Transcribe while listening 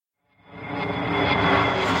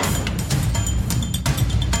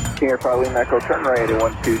Senior Pilot Lima Echo, turn right at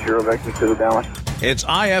 120, vector to the downwind. It's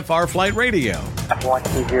IFR Flight Radio.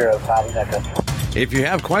 120, Pilot Echo. If you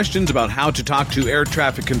have questions about how to talk to air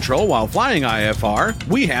traffic control while flying IFR,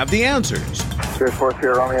 we have the answers. 340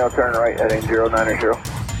 Romeo, turn right heading 090.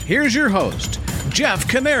 Here's your host, Jeff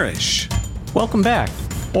Kamarish. Welcome back.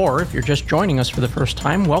 Or if you're just joining us for the first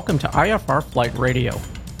time, welcome to IFR Flight Radio.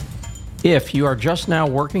 If you are just now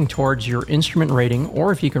working towards your instrument rating,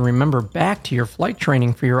 or if you can remember back to your flight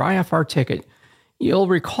training for your IFR ticket, you'll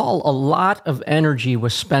recall a lot of energy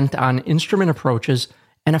was spent on instrument approaches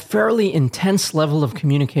and a fairly intense level of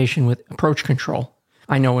communication with approach control.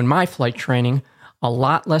 I know in my flight training, a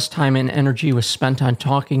lot less time and energy was spent on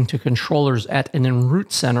talking to controllers at an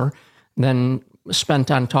Enroute center than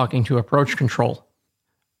spent on talking to approach control.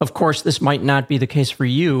 Of course, this might not be the case for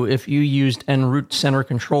you if you used Enroute center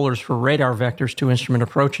controllers for radar vectors to instrument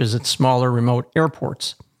approaches at smaller remote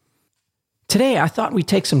airports. Today, I thought we'd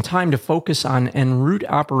take some time to focus on Enroute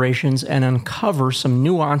operations and uncover some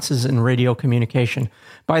nuances in radio communication.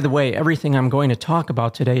 By the way, everything I'm going to talk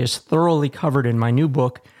about today is thoroughly covered in my new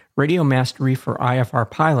book, Radio Mastery for IFR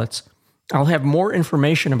Pilots. I'll have more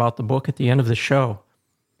information about the book at the end of the show.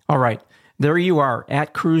 All right, there you are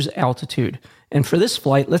at cruise altitude. And for this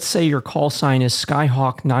flight, let's say your call sign is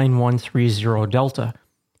Skyhawk 9130 Delta.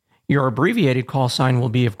 Your abbreviated call sign will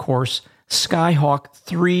be, of course, Skyhawk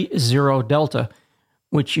 30 Delta,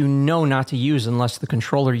 which you know not to use unless the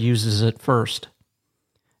controller uses it first.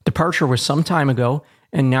 Departure was some time ago,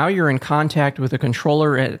 and now you're in contact with a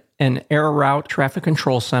controller at an Enroute traffic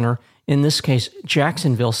control center, in this case,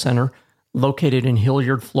 Jacksonville Center, located in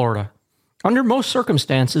Hilliard, Florida. Under most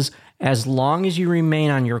circumstances, as long as you remain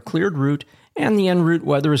on your cleared route and the en route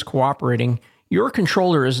weather is cooperating, your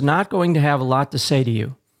controller is not going to have a lot to say to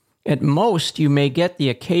you. At most, you may get the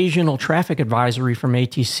occasional traffic advisory from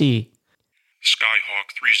ATC. Skyhawk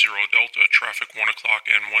 30 Delta, traffic 1 o'clock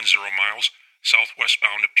and 10 miles,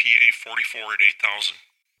 southwestbound to PA 44 at 8,000.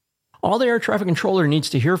 All the air traffic controller needs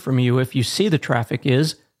to hear from you if you see the traffic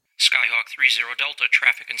is, Skyhawk 30 Delta,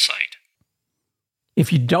 traffic in sight.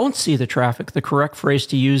 If you don't see the traffic, the correct phrase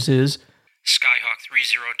to use is, Skyhawk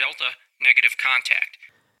 30 Delta, negative contact.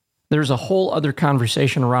 There's a whole other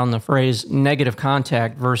conversation around the phrase negative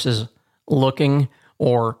contact versus looking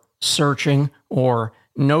or searching or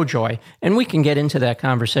no joy, and we can get into that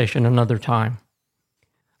conversation another time.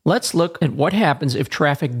 Let's look at what happens if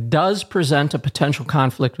traffic does present a potential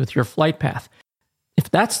conflict with your flight path. If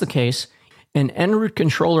that's the case, an Enroute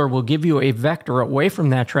controller will give you a vector away from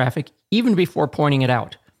that traffic even before pointing it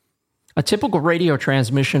out. A typical radio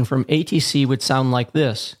transmission from ATC would sound like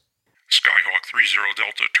this. Skyhawk 30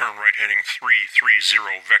 Delta, turn right heading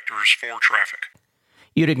 330, vectors for traffic.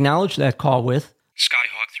 You'd acknowledge that call with,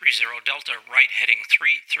 Skyhawk 30 Delta, right heading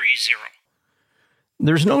 330.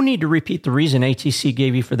 There's no need to repeat the reason ATC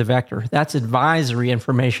gave you for the vector. That's advisory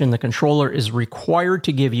information the controller is required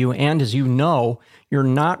to give you, and as you know, you're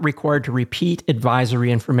not required to repeat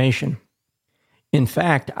advisory information. In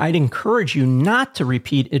fact, I'd encourage you not to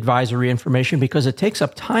repeat advisory information because it takes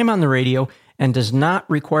up time on the radio and does not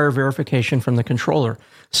require verification from the controller.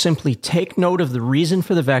 Simply take note of the reason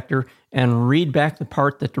for the vector and read back the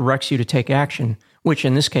part that directs you to take action, which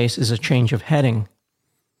in this case is a change of heading.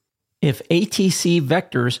 If ATC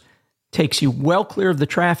vectors takes you well clear of the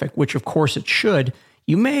traffic, which of course it should,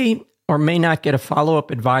 you may or may not get a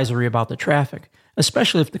follow-up advisory about the traffic,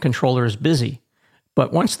 especially if the controller is busy.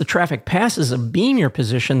 But once the traffic passes a beam your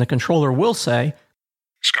position, the controller will say,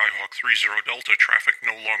 Skyhawk 30 Delta, traffic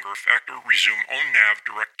no longer a factor, resume on nav,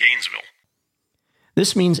 direct Gainesville.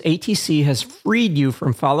 This means ATC has freed you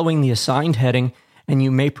from following the assigned heading, and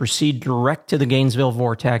you may proceed direct to the Gainesville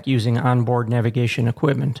VORTAC using onboard navigation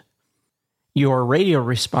equipment. Your radio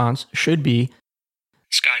response should be,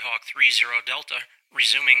 Skyhawk 30 Delta,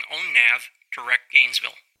 resuming on nav, direct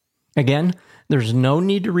Gainesville. Again, there's no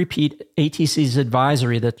need to repeat ATC's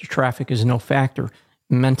advisory that the traffic is no factor.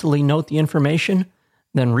 Mentally note the information,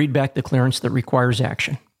 then read back the clearance that requires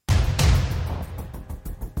action.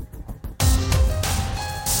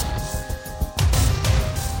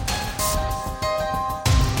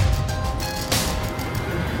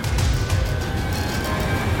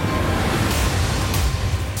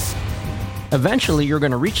 Eventually, you're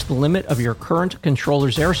going to reach the limit of your current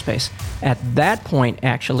controller's airspace. At that point,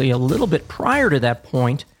 actually, a little bit prior to that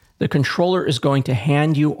point, the controller is going to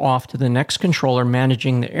hand you off to the next controller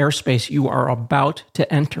managing the airspace you are about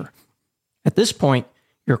to enter. At this point,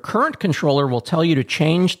 your current controller will tell you to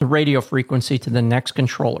change the radio frequency to the next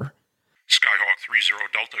controller. Skyhawk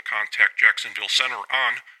 30 Delta, contact Jacksonville Center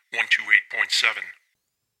on 128.7.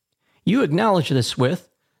 You acknowledge this with,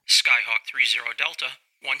 Skyhawk 30 Delta,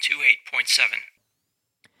 128.7.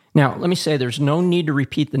 Now, let me say there's no need to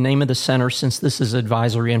repeat the name of the center since this is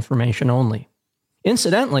advisory information only.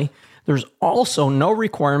 Incidentally, there's also no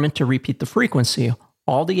requirement to repeat the frequency.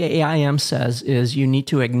 All the AIM says is you need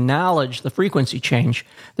to acknowledge the frequency change.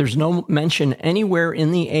 There's no mention anywhere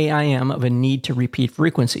in the AIM of a need to repeat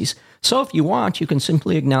frequencies. So if you want, you can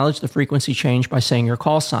simply acknowledge the frequency change by saying your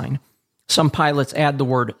call sign. Some pilots add the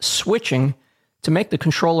word switching to make the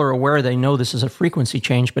controller aware they know this is a frequency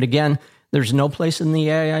change, but again, there's no place in the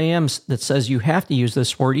AIMs that says you have to use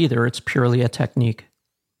this word either. It's purely a technique.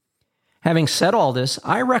 Having said all this,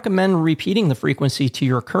 I recommend repeating the frequency to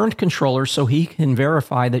your current controller so he can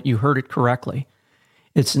verify that you heard it correctly.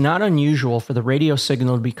 It's not unusual for the radio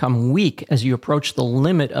signal to become weak as you approach the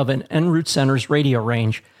limit of an Enroute center's radio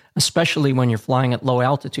range, especially when you're flying at low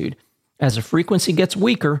altitude. As the frequency gets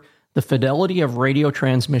weaker, the fidelity of radio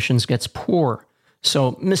transmissions gets poor,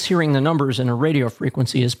 so mishearing the numbers in a radio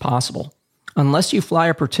frequency is possible. Unless you fly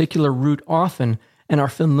a particular route often and are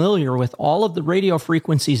familiar with all of the radio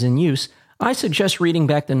frequencies in use, I suggest reading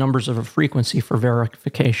back the numbers of a frequency for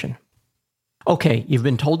verification. Okay, you've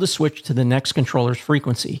been told to switch to the next controller's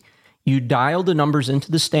frequency. You dial the numbers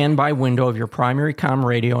into the standby window of your primary comm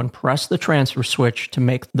radio and press the transfer switch to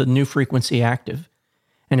make the new frequency active.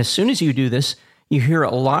 And as soon as you do this, you hear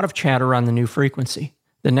a lot of chatter on the new frequency.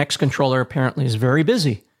 The next controller apparently is very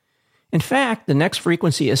busy. In fact, the next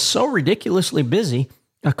frequency is so ridiculously busy,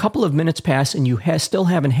 a couple of minutes pass and you still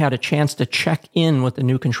haven't had a chance to check in with the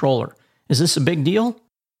new controller. Is this a big deal?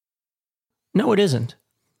 No, it isn't.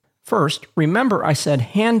 First, remember I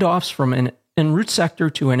said handoffs from an Enroute sector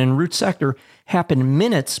to an Enroute sector happen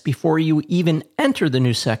minutes before you even enter the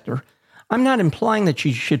new sector. I'm not implying that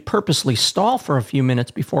you should purposely stall for a few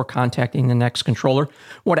minutes before contacting the next controller.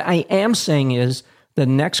 What I am saying is the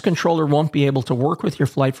next controller won't be able to work with your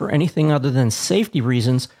flight for anything other than safety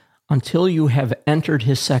reasons until you have entered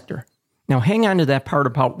his sector. Now hang on to that part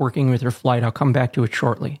about working with your flight. I'll come back to it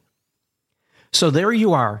shortly. So there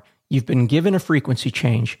you are. You've been given a frequency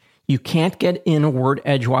change. You can't get in a word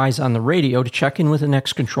edgewise on the radio to check in with the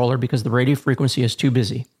next controller because the radio frequency is too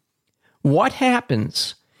busy. What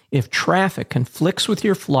happens if traffic conflicts with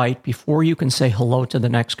your flight before you can say hello to the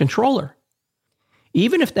next controller?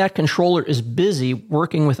 Even if that controller is busy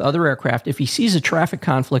working with other aircraft, if he sees a traffic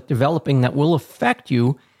conflict developing that will affect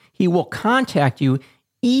you, he will contact you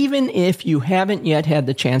even if you haven't yet had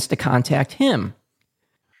the chance to contact him.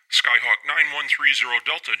 Skyhawk 9130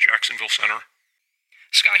 Delta, Jacksonville Center.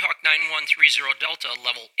 Skyhawk 9130 Delta,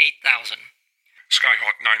 level 8000.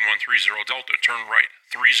 Skyhawk 9130 Delta, turn right,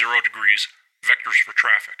 30 degrees, vectors for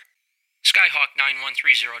traffic. Skyhawk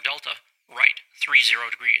 9130 Delta, right,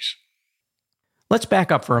 30 degrees. Let's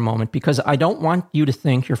back up for a moment because I don't want you to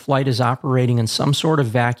think your flight is operating in some sort of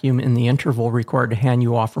vacuum in the interval required to hand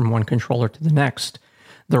you off from one controller to the next.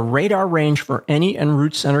 The radar range for any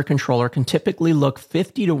Enroute center controller can typically look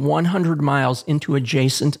 50 to 100 miles into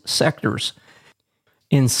adjacent sectors.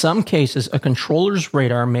 In some cases, a controller's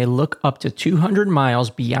radar may look up to 200 miles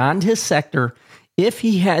beyond his sector if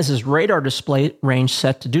he has his radar display range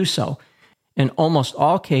set to do so. In almost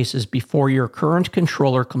all cases, before your current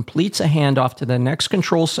controller completes a handoff to the next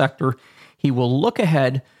control sector, he will look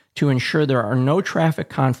ahead to ensure there are no traffic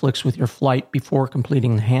conflicts with your flight before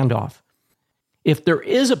completing the handoff. If there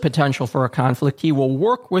is a potential for a conflict, he will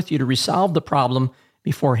work with you to resolve the problem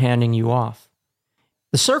before handing you off.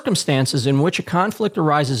 The circumstances in which a conflict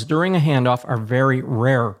arises during a handoff are very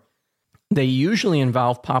rare. They usually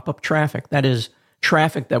involve pop-up traffic, that is,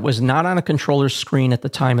 traffic that was not on a controller's screen at the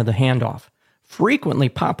time of the handoff. Frequently,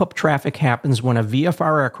 pop-up traffic happens when a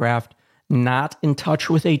VFR aircraft, not in touch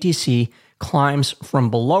with ATC, climbs from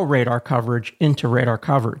below radar coverage into radar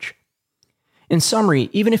coverage. In summary,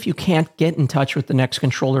 even if you can't get in touch with the next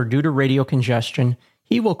controller due to radio congestion,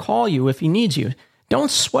 he will call you if he needs you. Don't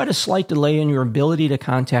sweat a slight delay in your ability to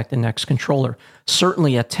contact the next controller.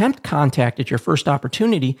 Certainly attempt contact at your first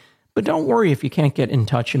opportunity, but don't worry if you can't get in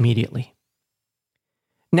touch immediately.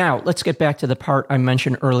 Now, let's get back to the part I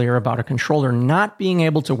mentioned earlier about a controller not being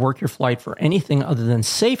able to work your flight for anything other than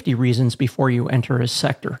safety reasons before you enter his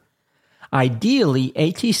sector. Ideally,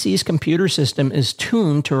 ATC's computer system is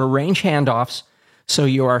tuned to arrange handoffs so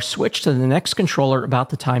you are switched to the next controller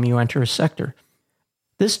about the time you enter a sector.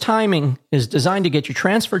 This timing is designed to get you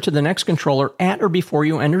transferred to the next controller at or before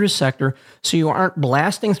you enter his sector so you aren't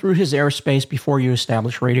blasting through his airspace before you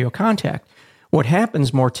establish radio contact. What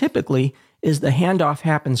happens more typically is the handoff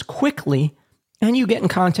happens quickly and you get in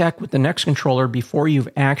contact with the next controller before you've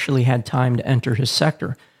actually had time to enter his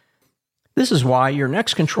sector. This is why your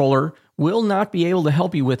next controller will not be able to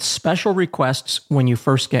help you with special requests when you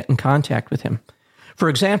first get in contact with him. For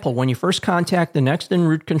example, when you first contact the next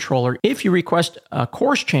Enroute controller, if you request a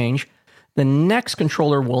course change, the next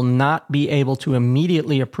controller will not be able to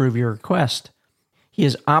immediately approve your request. He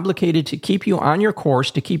is obligated to keep you on your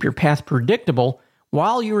course to keep your path predictable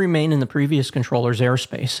while you remain in the previous controller's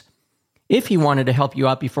airspace. If he wanted to help you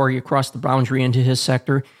out before you cross the boundary into his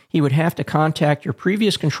sector, he would have to contact your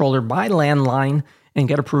previous controller by landline and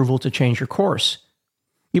get approval to change your course.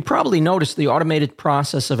 You probably noticed the automated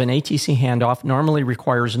process of an ATC handoff normally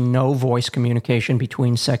requires no voice communication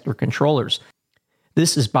between sector controllers.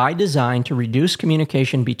 This is by design to reduce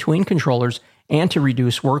communication between controllers and to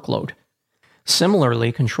reduce workload.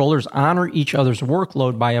 Similarly, controllers honor each other's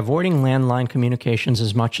workload by avoiding landline communications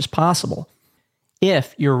as much as possible.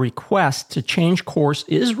 If your request to change course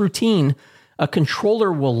is routine, a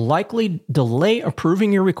controller will likely delay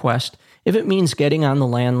approving your request if it means getting on the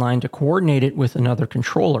landline to coordinate it with another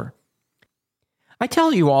controller. I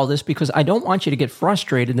tell you all this because I don't want you to get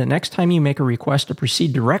frustrated the next time you make a request to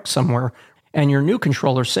proceed direct somewhere and your new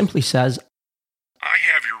controller simply says, "I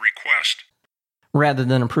have your request," rather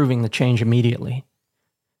than approving the change immediately.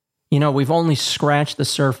 You know, we've only scratched the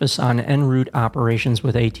surface on Enroute operations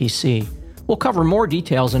with ATC. We'll cover more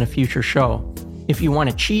details in a future show. If you want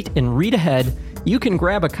to cheat and read ahead, you can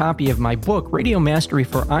grab a copy of my book, Radio Mastery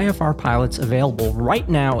for IFR Pilots, available right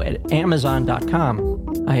now at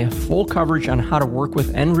Amazon.com. I have full coverage on how to work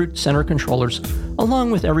with Enroute center controllers,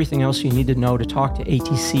 along with everything else you need to know to talk to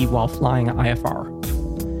ATC while flying IFR.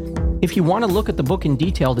 If you want to look at the book in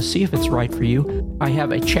detail to see if it's right for you, I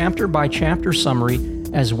have a chapter-by-chapter summary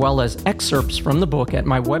as well as excerpts from the book at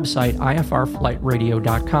my website,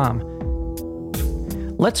 ifrflightradio.com.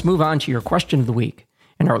 Let's move on to your question of the week.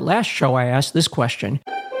 In our last show, I asked this question.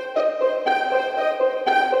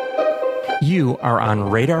 You are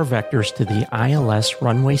on radar vectors to the ILS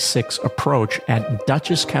Runway 6 approach at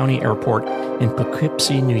Dutchess County Airport in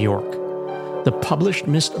Poughkeepsie, New York. The published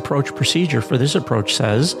missed approach procedure for this approach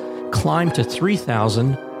says, climb to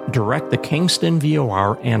 3,000, direct the Kingston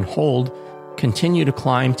VOR, and hold. Continue to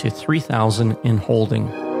climb to 3,000 in holding.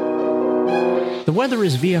 The weather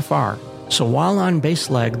is VFR, so while on base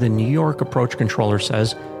leg, the New York approach controller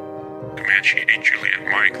says, Comanche 8 Juliet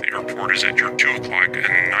Mike, the airport is at your 2 o'clock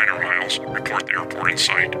and 9 miles. Report the airport in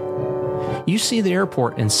sight. You see the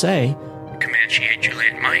airport and say, Comanche 8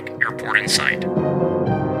 Juliet Mike, airport in sight.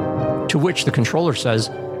 To which the controller says,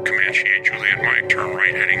 Comanche 8 Juliet Mike, turn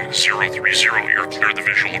right heading 030, you're clear the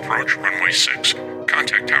visual approach, runway 6.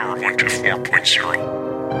 Contact tower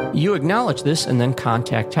 124.0. You acknowledge this and then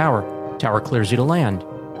contact tower. Tower clears you to land.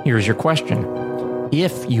 Here's your question.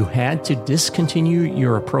 If you had to discontinue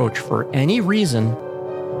your approach for any reason,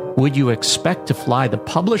 would you expect to fly the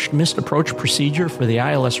published missed approach procedure for the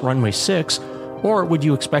ILS Runway 6, or would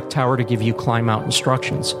you expect tower to give you climb out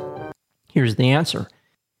instructions? Here's the answer.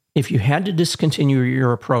 If you had to discontinue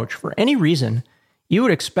your approach for any reason, you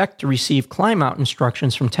would expect to receive climb out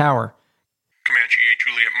instructions from tower. Comanche 8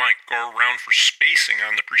 Juliet Mike, go around for spacing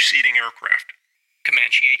on the preceding aircraft.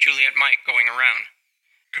 Comanche 8 Juliet Mike, going around.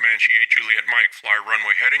 Comanche 8 Juliet Mike, fly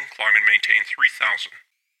runway heading, climb and maintain 3,000.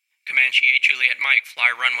 Comanche 8 Juliet Mike, fly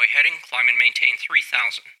runway heading, climb and maintain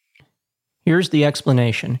 3,000. Here's the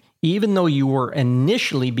explanation. Even though you were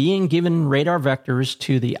initially being given radar vectors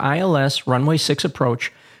to the ILS Runway 6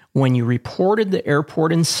 approach, when you reported the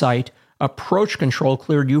airport in sight, approach control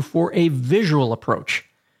cleared you for a visual approach.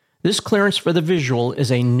 This clearance for the visual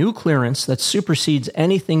is a new clearance that supersedes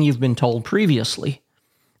anything you've been told previously.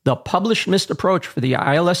 The published missed approach for the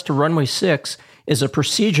ILS to runway 6 is a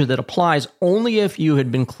procedure that applies only if you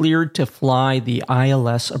had been cleared to fly the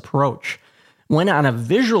ILS approach. When on a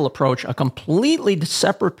visual approach, a completely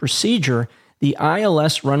separate procedure, the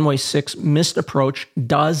ILS runway 6 missed approach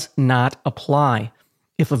does not apply.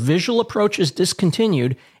 If a visual approach is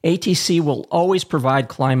discontinued, ATC will always provide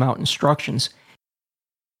climb out instructions.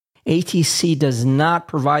 ATC does not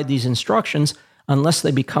provide these instructions unless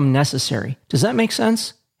they become necessary. Does that make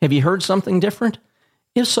sense? Have you heard something different?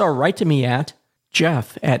 If so, write to me at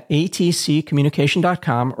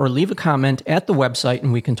jeff@atccommunication.com or leave a comment at the website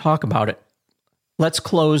and we can talk about it. Let's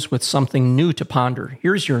close with something new to ponder.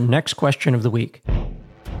 Here's your next question of the week.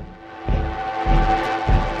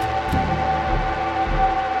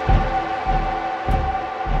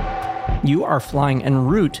 You are flying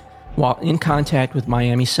Enroute while in contact with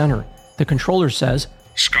Miami Center. The controller says,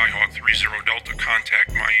 Skyhawk 30 Delta,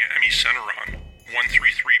 contact Miami Center on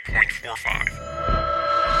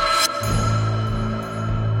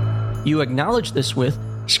 133.45. You acknowledge this with,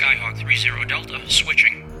 Skyhawk 30 Delta,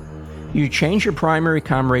 switching. You change your primary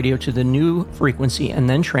comm radio to the new frequency and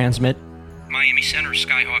then transmit, Miami Center,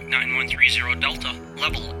 Skyhawk 9130 Delta,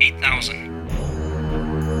 level 8,000.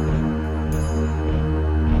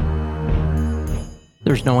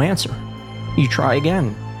 There's no answer. You try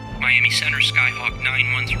again. Miami Center Skyhawk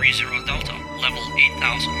 9130 Delta, level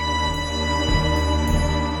 8000.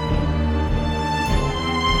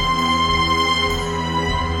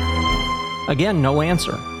 Again, no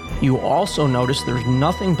answer. You also notice there's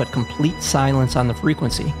nothing but complete silence on the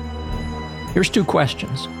frequency. Here's 2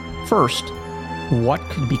 questions. First, what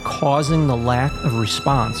could be causing the lack of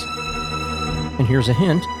response? And here's a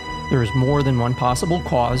hint, there is more than one possible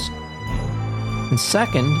cause. And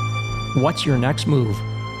second, what's your next move?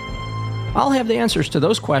 I'll have the answers to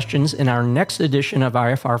those questions in our next edition of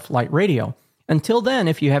IFR Flight Radio. Until then,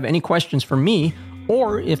 if you have any questions for me,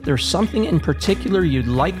 or if there's something in particular you'd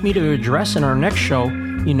like me to address in our next show,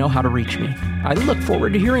 you know how to reach me. I look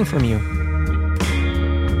forward to hearing from you.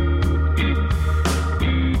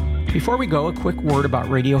 Before we go, a quick word about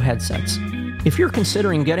radio headsets. If you're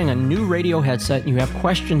considering getting a new radio headset and you have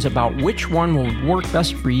questions about which one will work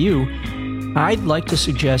best for you, I'd like to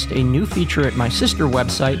suggest a new feature at my sister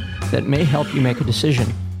website that may help you make a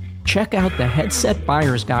decision. Check out the Headset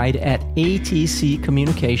Buyer's Guide at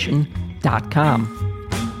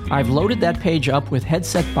atccommunication.com. I've loaded that page up with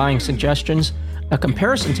headset buying suggestions, a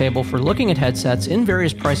comparison table for looking at headsets in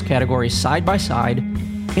various price categories side by side,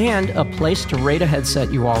 and a place to rate a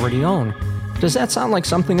headset you already own. Does that sound like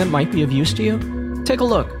something that might be of use to you? Take a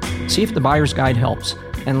look, see if the Buyer's Guide helps,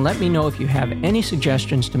 and let me know if you have any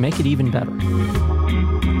suggestions to make it even better.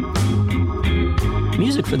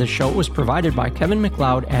 Music for this show was provided by Kevin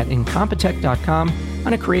MacLeod at Incompetech.com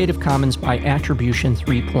on a Creative Commons by Attribution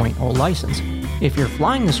 3.0 license. If you're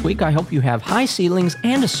flying this week, I hope you have high ceilings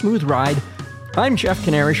and a smooth ride. I'm Jeff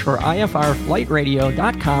Kanarish for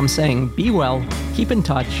IFRFlightRadio.com saying be well, keep in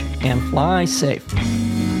touch, and fly safe.